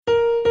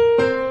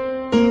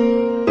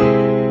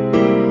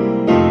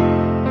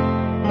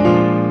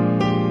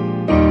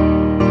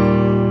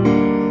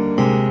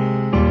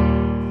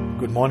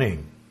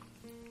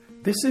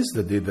This is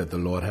the day that the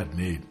Lord had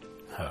made.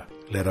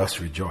 Let us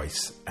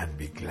rejoice and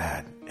be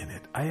glad in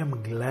it. I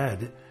am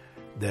glad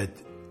that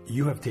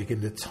you have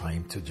taken the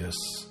time to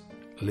just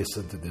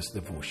listen to this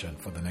devotion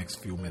for the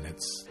next few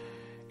minutes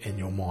in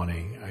your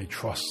morning. I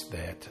trust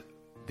that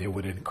they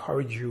would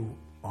encourage you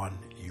on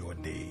your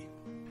day.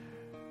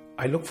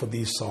 I look for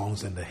these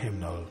songs in the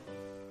hymnal,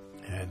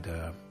 and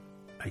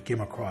I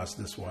came across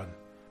this one,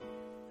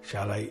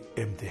 "Shall I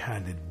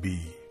Empty-Handed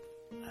Be?"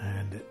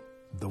 And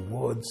the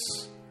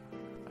words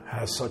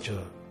has such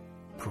a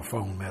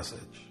profound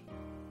message.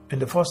 In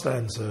the first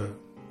answer,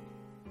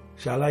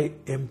 "Shall I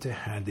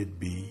empty-handed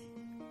be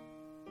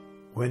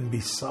when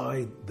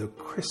beside the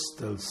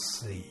crystal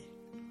sea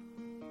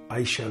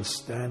I shall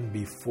stand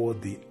before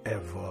the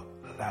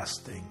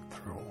everlasting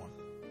throne?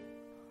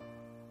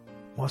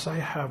 Must I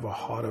have a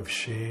heart of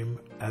shame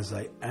as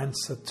I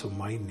answer to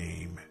my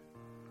name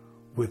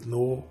with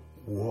no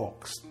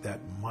works that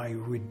my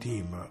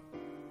Redeemer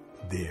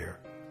there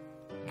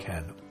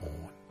can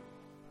own?"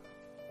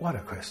 What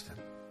a question.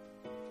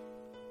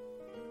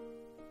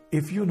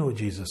 If you know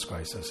Jesus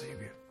Christ as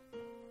Savior,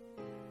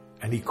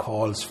 and He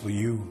calls for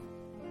you,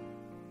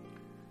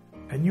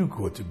 and you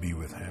go to be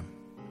with Him,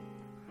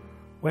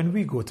 when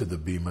we go to the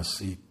Bema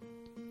seat,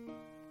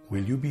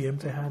 will you be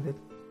empty-handed?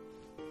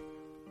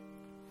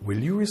 Will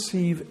you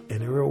receive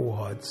any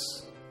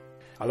rewards?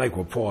 I like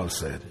what Paul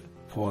said.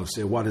 Paul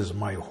said, "What is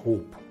my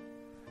hope,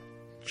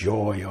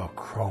 joy, or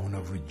crown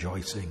of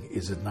rejoicing?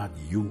 Is it not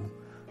you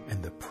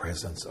in the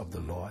presence of the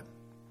Lord?"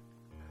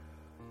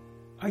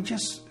 I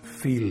just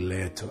feel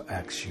led to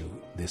ask you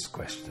this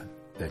question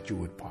that you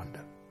would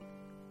ponder.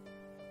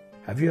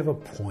 Have you ever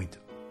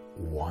pointed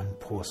one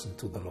person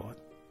to the Lord?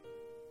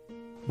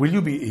 Will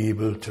you be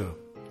able to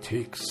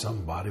take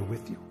somebody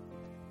with you?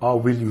 Or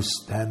will you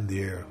stand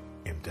there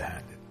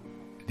empty-handed?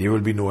 There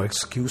will be no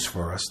excuse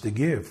for us to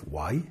give.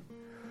 Why?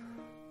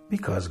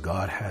 Because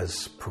God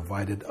has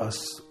provided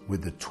us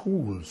with the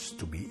tools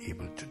to be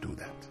able to do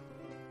that.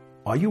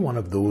 Are you one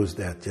of those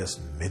that just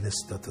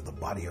minister to the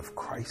body of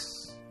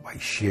Christ by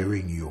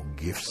sharing your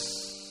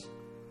gifts,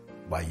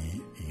 by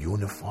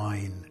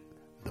unifying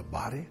the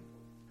body?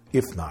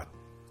 If not,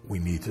 we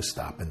need to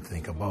stop and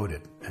think about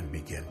it and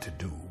begin to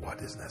do what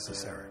is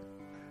necessary.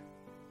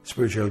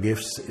 Spiritual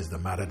gifts is the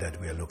matter that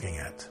we are looking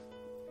at.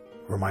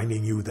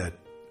 Reminding you that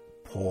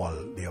Paul,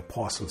 the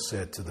apostle,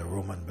 said to the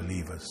Roman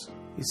believers,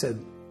 he said,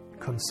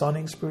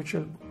 "Concerning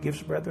spiritual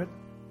gifts, brethren,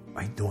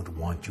 I don't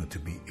want you to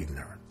be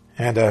ignorant."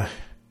 And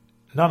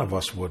none of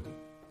us would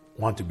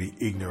want to be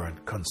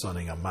ignorant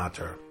concerning a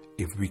matter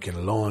if we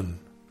can learn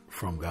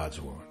from God's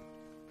Word.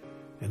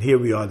 And here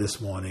we are this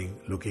morning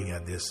looking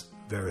at this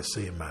very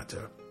same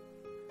matter,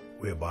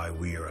 whereby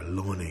we are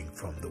learning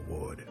from the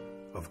Word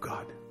of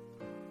God.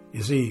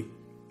 You see,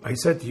 I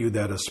said to you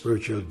that a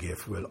spiritual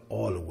gift will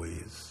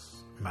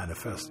always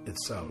manifest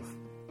itself.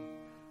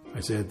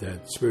 I said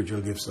that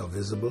spiritual gifts are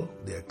visible,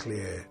 they are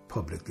clear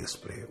public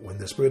display. When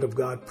the Spirit of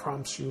God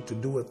prompts you to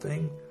do a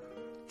thing,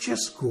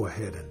 just go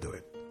ahead and do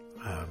it.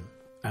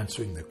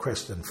 Answering the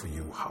question for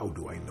you, how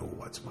do I know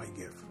what's my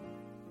gift?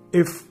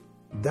 If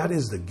that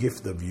is the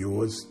gift of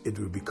yours, it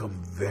will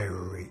become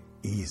very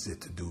easy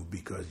to do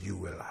because you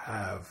will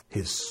have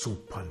His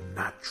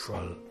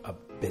supernatural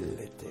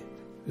ability.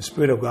 The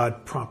Spirit of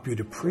God prompts you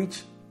to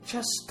preach,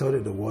 just study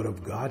the Word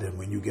of God, and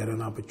when you get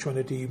an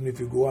opportunity, even if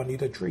you go out and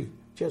eat a tree,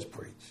 just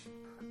preach.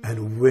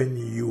 And when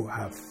you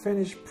have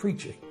finished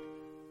preaching,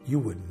 you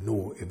would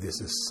know if this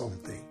is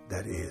something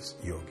that is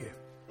your gift.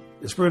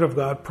 The Spirit of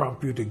God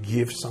prompts you to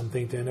give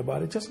something to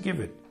anybody, just give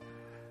it.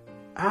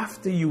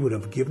 After you would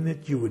have given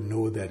it, you would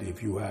know that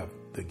if you have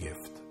the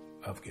gift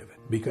of giving.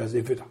 Because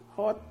if it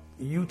hurt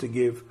you to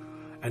give,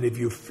 and if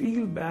you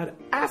feel bad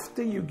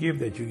after you give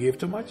that you gave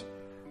too much,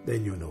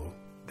 then you know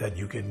that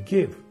you can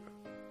give,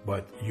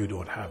 but you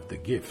don't have the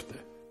gift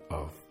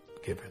of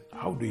giving.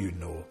 How do you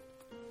know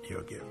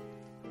your gift?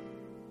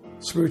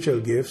 Spiritual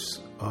gifts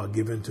are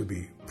given to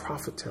be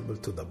profitable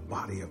to the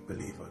body of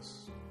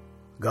believers.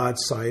 God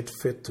saw it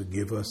fit to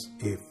give us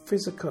a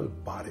physical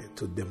body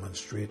to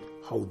demonstrate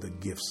how the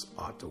gifts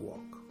are to work.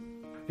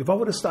 If I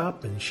were to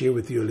stop and share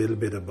with you a little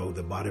bit about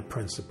the body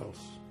principles,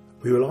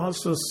 we will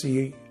also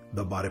see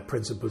the body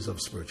principles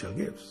of spiritual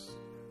gifts.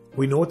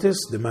 We notice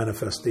the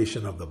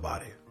manifestation of the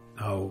body.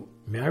 Now,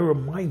 may I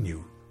remind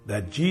you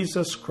that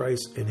Jesus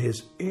Christ in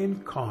His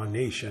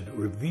incarnation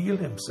revealed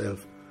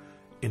Himself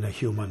in a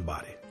human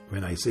body.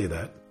 When I say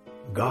that,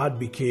 God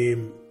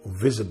became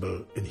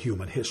visible in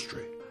human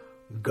history.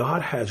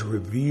 God has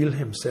revealed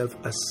Himself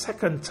a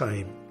second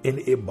time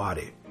in a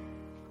body.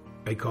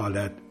 I call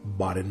that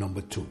body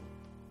number 2.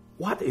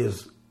 What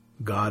is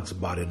God's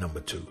body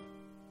number 2?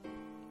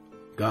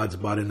 God's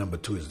body number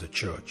 2 is the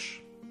church,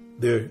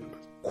 the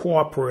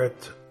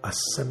corporate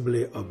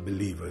assembly of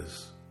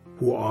believers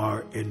who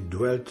are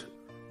indwelt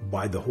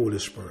by the Holy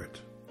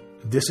Spirit.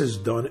 This is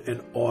done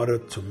in order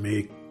to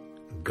make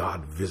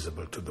God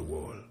visible to the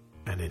world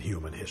and in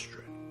human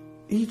history.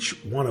 Each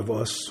one of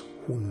us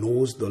who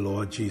knows the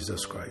Lord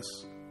Jesus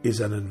Christ is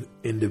an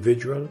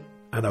individual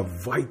and a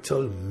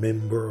vital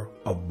member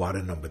of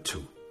body number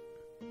 2.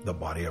 the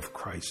body of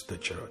Christ, the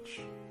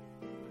church.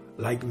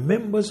 Like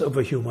members of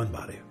a human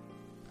body,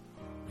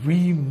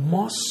 we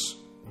must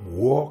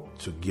work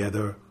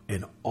together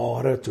in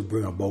order to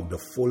bring about the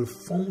full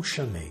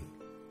functioning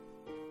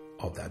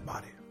of that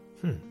body.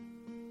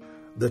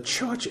 The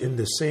church, in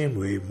the same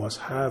way, must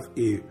have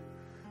a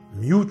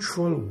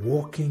mutual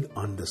working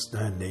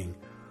understanding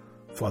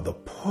for the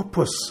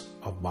purpose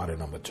of body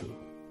number 2.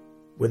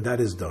 When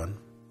that is done,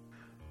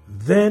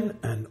 then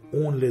and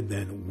only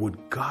then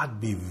would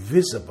God be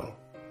visible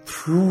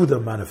through the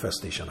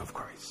manifestation of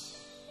Christ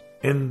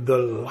in the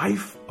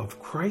life of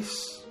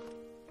Christ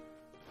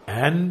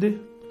and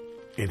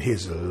in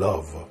his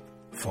love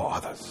for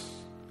others.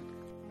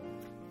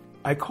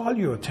 I call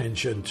your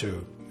attention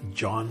to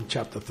John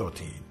chapter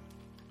 13,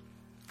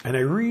 and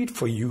I read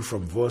for you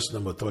from verse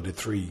number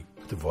 33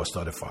 to verse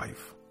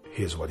 35.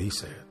 Here's what he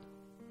said.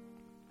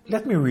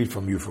 Let me read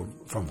from you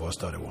from verse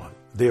 31.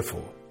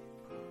 Therefore,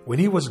 when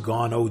he was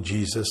gone out,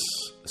 Jesus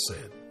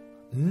said,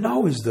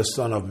 now is the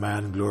Son of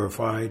Man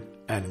glorified,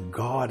 and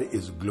God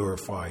is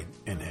glorified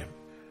in him.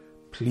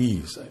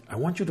 Please, I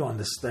want you to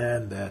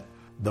understand that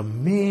the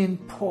main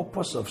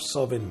purpose of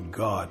serving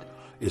God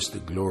is to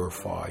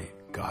glorify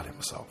God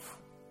himself.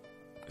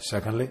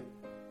 Secondly,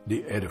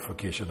 the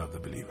edification of the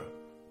believer.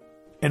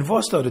 In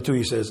verse 32,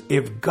 he says,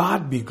 if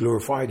God be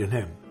glorified in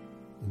him,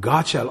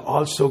 God shall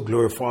also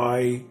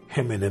glorify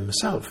him in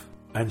himself,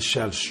 and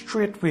shall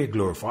straightway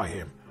glorify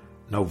him.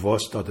 Now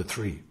verse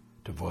 33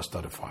 to verse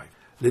 35.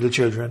 Little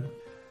children,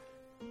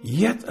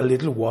 yet a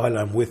little while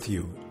I'm with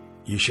you.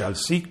 Ye shall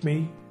seek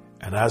me,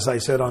 and as I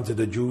said unto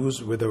the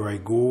Jews, whither I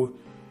go,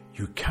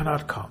 you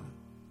cannot come.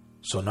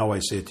 So now I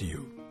say to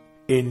you,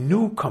 a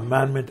new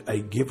commandment I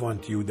give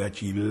unto you,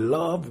 that ye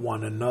love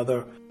one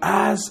another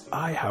as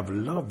I have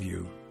loved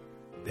you,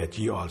 that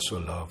ye also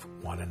love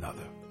one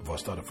another.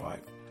 Verse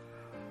 35.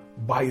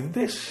 By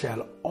this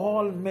shall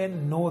all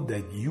men know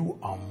that you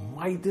are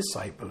my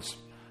disciples,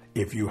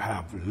 if you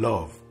have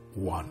love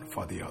one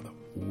for the other.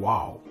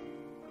 Wow.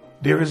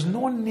 There is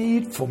no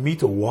need for me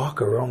to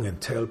walk around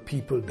and tell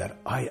people that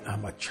I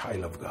am a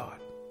child of God.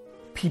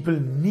 People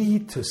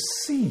need to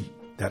see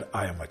that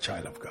I am a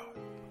child of God.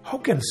 How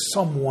can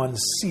someone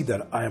see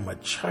that I am a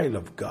child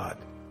of God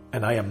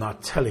and I am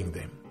not telling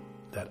them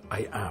that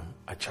I am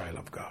a child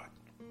of God?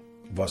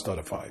 Verse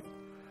 35.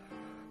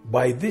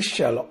 By this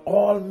shall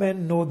all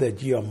men know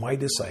that ye are my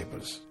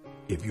disciples,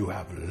 if you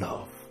have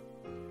love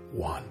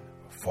one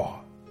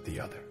for the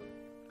other.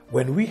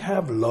 When we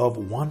have love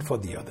one for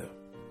the other,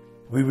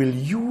 we will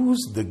use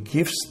the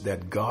gifts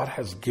that God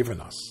has given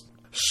us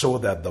so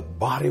that the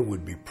body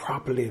would be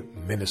properly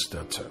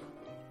ministered to.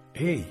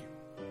 Hey,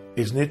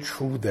 isn't it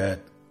true that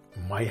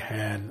my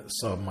hand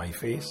serves my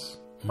face?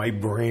 My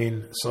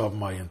brain serves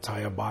my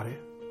entire body?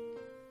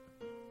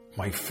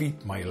 My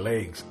feet, my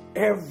legs,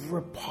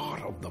 every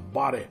part of the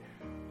body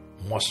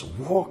must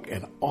work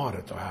in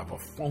order to have a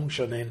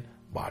functioning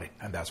body.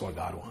 And that's what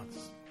God wants.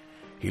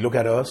 He look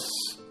at us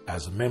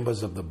as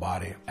members of the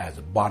body, as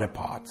body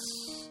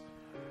parts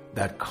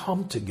that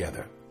come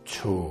together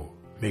to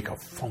make a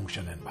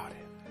functioning body.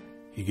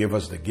 He gave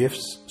us the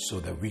gifts so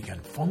that we can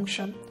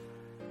function,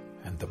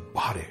 and the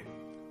body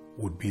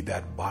would be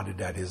that body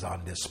that is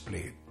on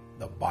display,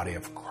 the body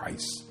of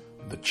Christ,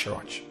 the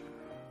church,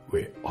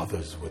 where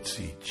others would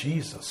see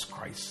Jesus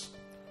Christ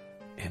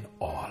in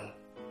all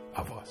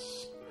of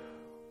us.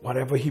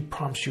 Whatever he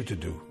prompts you to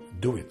do,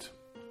 do it.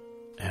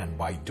 And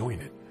by doing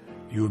it,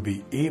 you'll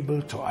be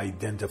able to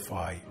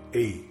identify,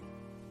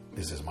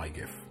 this is my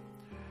gift.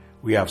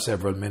 We have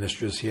several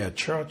ministries here at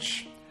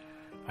church.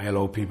 I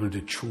allow people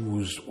to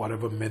choose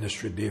whatever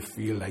ministry they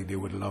feel like they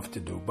would love to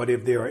do. But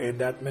if they are in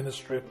that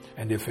ministry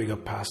and they figure,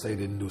 Pastor, I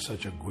didn't do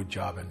such a good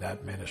job in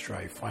that ministry,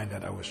 I find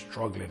that I was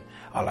struggling,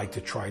 I like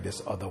to try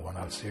this other one,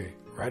 I'll say,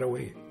 right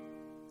away,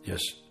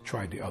 just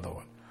try the other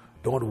one.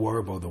 Don't worry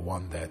about the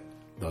one that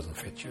doesn't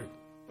fit you.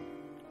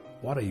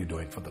 What are you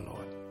doing for the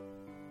Lord?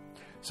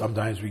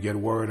 Sometimes we get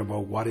worried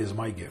about what is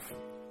my gift.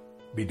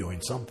 Be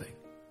doing something,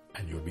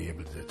 and you'll be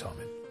able to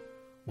determine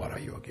what are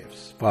your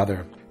gifts.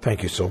 Father,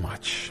 thank you so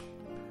much.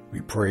 We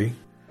pray,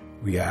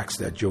 we ask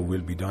that your will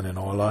be done in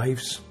our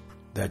lives,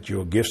 that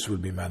your gifts will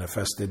be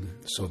manifested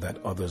so that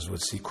others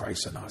would see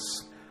Christ in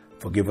us.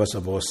 Forgive us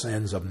of our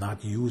sins of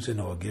not using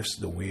our gifts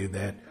the way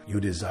that you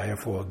desire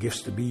for our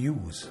gifts to be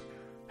used.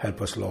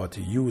 Help us, Lord,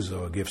 to use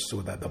our gifts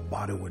so that the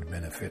body would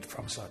benefit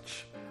from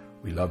such.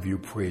 We love you,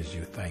 praise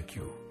you, thank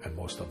you, and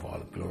most of all,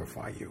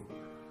 glorify you.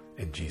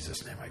 In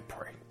Jesus' name I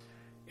pray.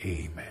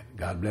 Amen.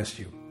 God bless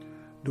you.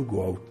 Do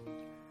go out,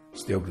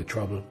 stay out of the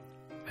trouble,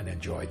 and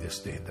enjoy this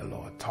day in the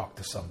Lord. Talk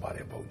to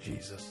somebody about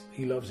Jesus.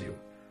 He loves you,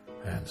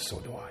 and so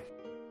do I.